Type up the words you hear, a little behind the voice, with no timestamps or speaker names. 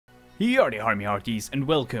Yardy Harmy Hearties, and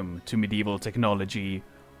welcome to Medieval Technology.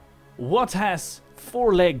 What has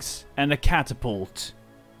 4 legs and a catapult?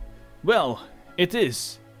 Well, it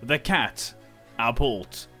is the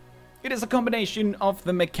Cat-Apult. It is a combination of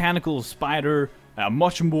the mechanical spider, a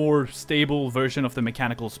much more stable version of the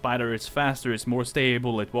mechanical spider. It's faster, it's more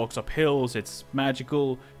stable, it walks up hills, it's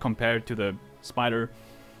magical compared to the spider.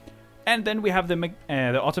 And then we have the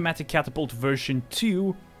automatic catapult version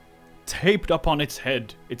 2, taped up on its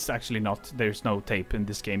head. It's actually not, there's no tape in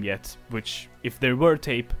this game yet, which if there were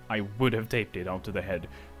tape, I would have taped it onto the head,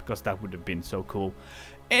 because that would have been so cool.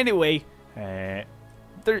 Anyway,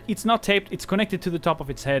 it's not taped, it's connected to the top of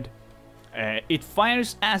its head. It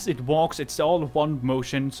fires as it walks, it's all one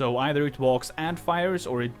motion, so either it walks and fires,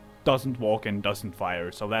 or it doesn't walk and doesn't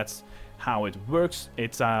fire. So that's how it works.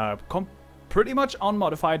 It's a pretty much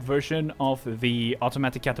unmodified version of the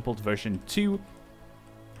automatic catapult version 2.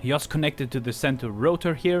 Just connected to the center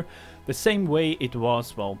rotor here, the same way it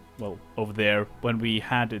was, well, over there when we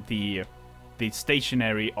had the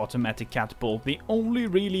stationary automatic catapult. The only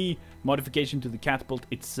really modification to the catapult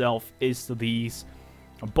itself is these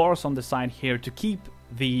bars on the side here to keep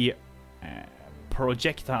the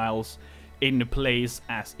projectiles in place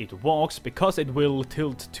as it walks, because it will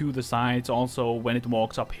tilt to the sides also when it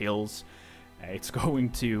walks up hills. It's going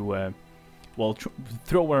to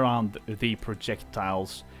throw around the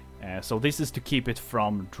projectiles, so this is to keep it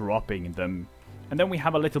from dropping them. And then we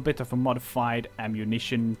have a little bit of a modified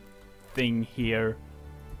ammunition thing here,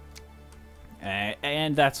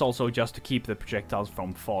 and that's also just to keep the projectiles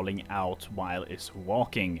from falling out while it's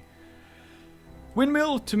walking.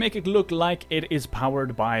 Windmill to make it look like it is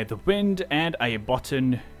powered by the wind, and a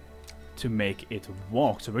button to make it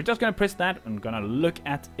walk. So we're just gonna press that and gonna look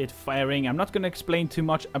at it firing. I'm not gonna explain too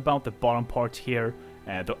much about the bottom part here,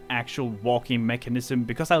 the actual walking mechanism,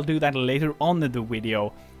 because I'll do that later on in the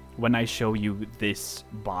video when I show you this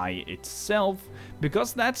by itself,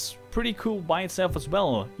 because that's pretty cool by itself as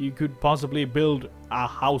well. You could possibly build a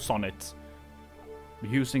house on it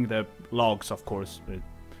using the logs, of course,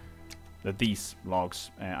 these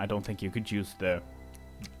logs. I don't think you could use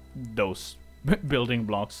those building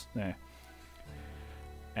blocks.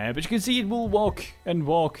 But you can see it will walk and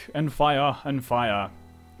fire and fire.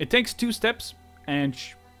 It takes 2 steps and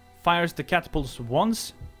fires the catapults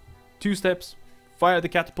once. 2 steps, fire the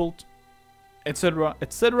catapult, etc,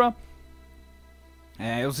 etc.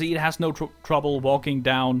 You'll see it has no trouble walking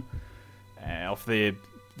down off the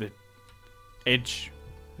edge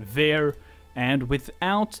there, and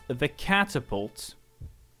without the catapult.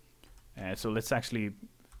 So let's actually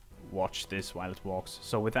watch this while it walks.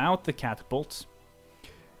 So without the catapult,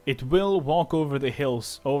 it will walk over the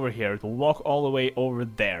hills over here. It will walk all the way over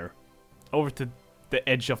there, over to the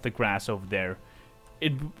edge of the grass over there.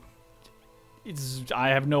 I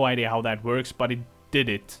have no idea how that works, but it did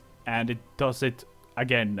it, and it does it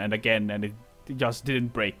again and again, and it just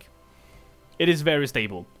didn't break. It is very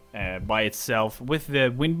stable by itself. With the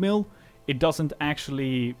windmill, it doesn't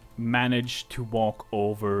actually manage to walk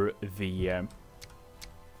over the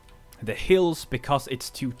hills, because it's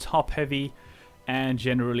too top heavy and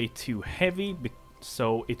generally too heavy,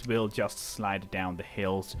 so it will just slide down the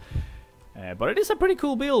hills. But it is a pretty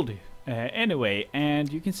cool build anyway,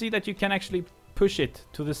 and you can see that you can actually push it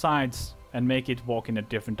to the sides and make it walk in a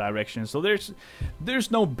different direction. So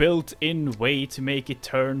there's no built-in way to make it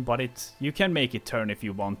turn, but you can make it turn if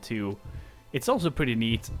you want to. It's also pretty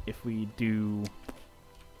neat if we do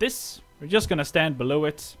this. We're just gonna stand below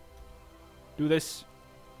it, do this.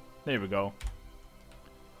 There we go.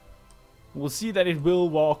 We'll see that it will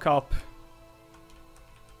walk up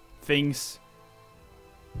things.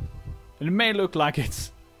 And it may look like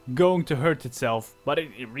it's going to hurt itself, but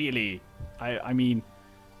it really, I mean,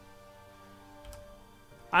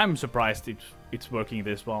 I'm surprised it's working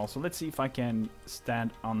this well. So let's see if I can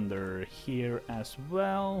stand under here as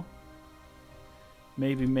well.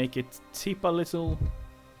 Maybe make it tip a little.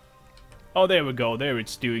 Oh, there we go. There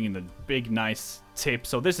it's doing in the big nice tip.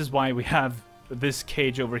 So this is why we have this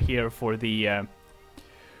cage over here for the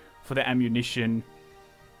ammunition.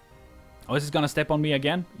 Oh, is it gonna step on me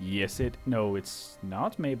again? Yes, no, it's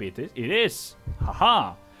not. Maybe it is. It is.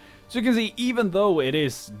 Haha. So you can see, even though it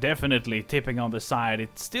is definitely tipping on the side,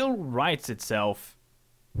 it still rights itself.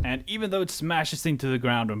 And even though it smashes into the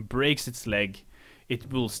ground and breaks its leg, it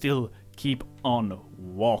will still keep on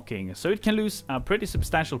walking. So it can lose pretty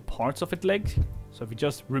substantial parts of its leg. So if you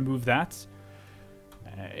just remove that,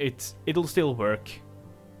 it'll still work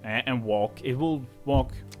and walk. It will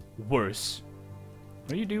walk worse.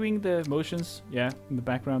 Are you doing the motions? Yeah, in the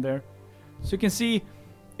background there. So you can see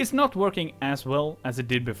it's not working as well as it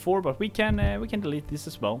did before, but we can delete this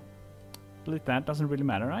as well. Delete that, doesn't really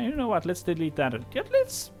matter. You know what, let's delete that. Yeah,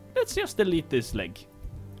 let's just delete this leg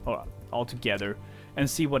altogether and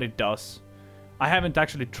see what it does. I haven't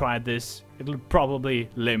actually tried this. It'll probably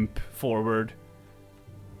limp forward.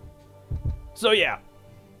 So yeah,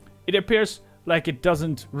 it appears like it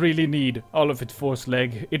doesn't really need all of its force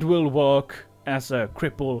leg. It will work as a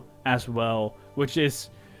cripple as well, which is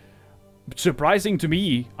surprising to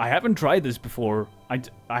me. I haven't tried this before.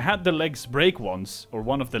 I had the legs break once, or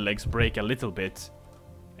one of the legs break a little bit,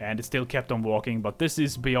 and it still kept on walking, but this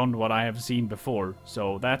is beyond what I have seen before,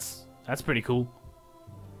 so that's pretty cool.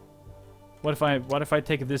 What if I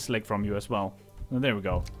take this leg from you as well? Oh, there we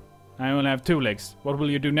go. I only have 2 legs. What will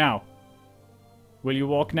you do now? Will you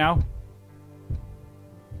walk now?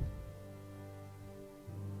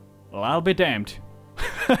 Well, I'll be damned.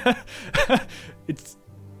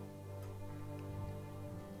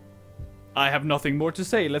 I have nothing more to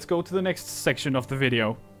say. Let's go to the next section of the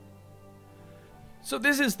video. So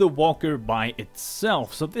this is the walker by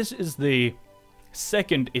itself. So this is the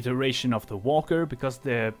second iteration of the walker, because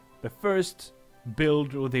the first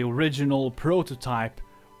build, or the original prototype,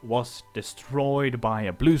 was destroyed by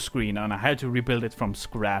a blue screen, and I had to rebuild it from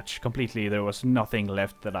scratch completely. There was nothing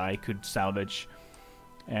left that I could salvage.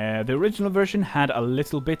 The original version had a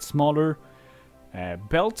little bit smaller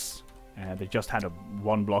belts. They just had a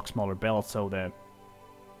 1 block smaller belt, so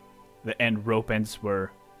the end rope ends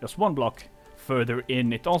were just 1 block further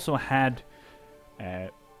in. It also had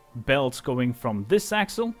belts going from this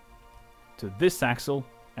axle to this axle,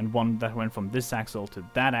 and one that went from this axle to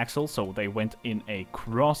that axle, so they went in a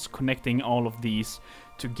cross, connecting all of these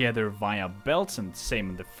together via belts, and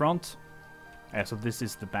same in the front. So this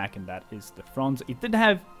is the back and that is the front.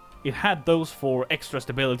 It had those for extra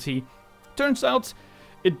stability. Turns out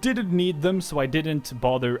it didn't need them, so I didn't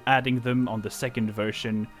bother adding them on the second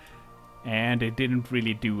version, and it didn't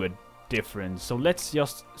really do a difference. So let's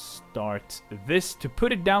just start this. To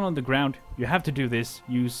put it down on the ground, you have to do this.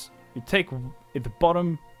 You take at the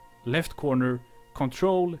bottom left corner,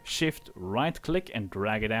 Control Shift right click and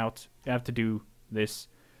drag it out. You have to do this.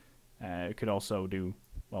 You could also do,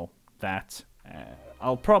 well, that.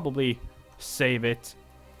 I'll probably save it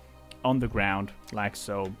on the ground like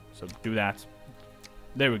so. So do that.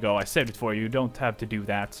 There we go, I saved it for you. You don't have to do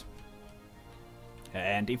that.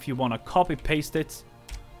 And if you want to copy paste it,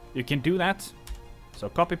 you can do that. So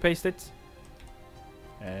copy paste it.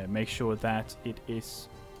 Make sure that it is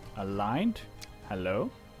aligned.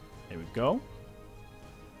 Hello. There we go.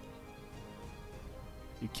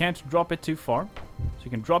 You can't drop it too far. So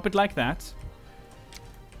you can drop it like that.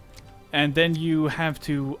 And then you have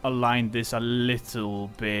to align this a little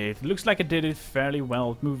bit. It looks like it did it fairly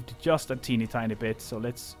well. It moved just a teeny tiny bit. So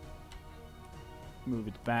let's move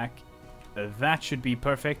it back. That should be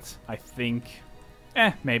perfect, I think.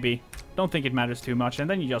 Maybe. Don't think it matters too much. And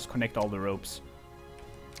then you just connect all the ropes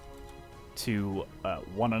to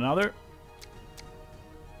one another.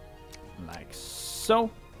 Like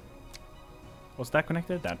so. Was that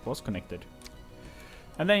connected? That was connected.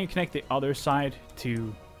 And then you connect the other side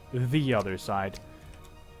to the other side.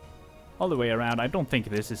 All the way around. I don't think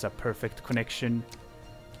this is a perfect connection.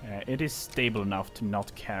 It is stable enough to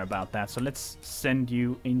not care about that. So let's send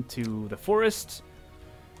you into the forest.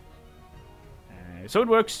 So it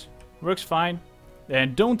works. Works fine.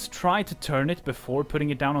 And don't try to turn it before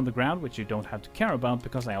putting it down on the ground, which you don't have to care about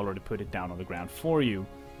because I already put it down on the ground for you.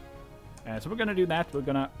 So we're gonna do that. We're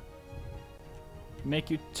gonna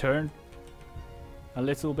make you turn a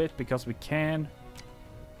little bit because we can.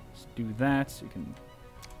 Let's do that. So you can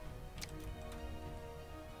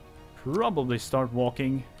probably start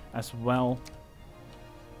walking as well.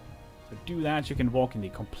 So do that. You can walk in the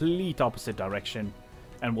complete opposite direction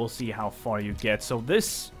and we'll see how far you get. So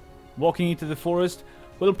this walking into the forest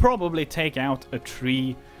will probably take out a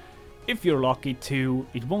tree. If you're lucky too,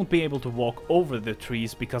 it won't be able to walk over the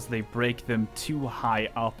trees because they break them too high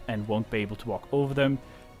up and won't be able to walk over them.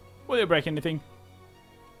 Will you break anything?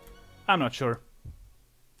 I'm not sure.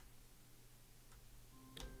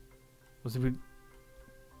 Was it?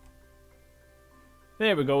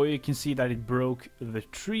 There we go. You can see that it broke the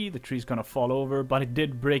tree. The tree's gonna fall over, but it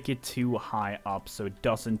did break it too high up, so it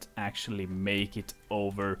doesn't actually make it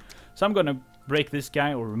over. So I'm gonna break this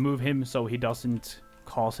guy or remove him so he doesn't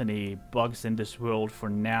cause any bugs in this world for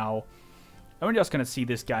now. And we're just gonna see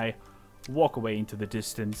this guy walk away into the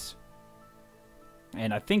distance.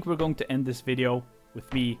 And I think we're going to end this video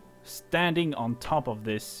with me standing on top of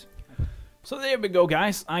this. So there we go,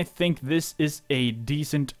 guys. I think this is a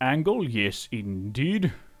decent angle. Yes,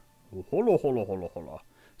 indeed. Hola, hola, hola, hola.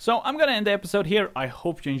 So I'm gonna end the episode here. I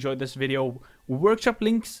hope you enjoyed this video. Workshop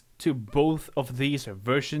links to both of these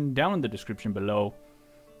versions down in the description below.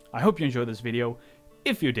 I hope you enjoyed this video.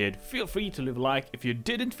 If you did, feel free to leave a like. If you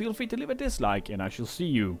didn't, feel free to leave a dislike, and I shall see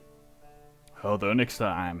you the next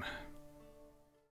time.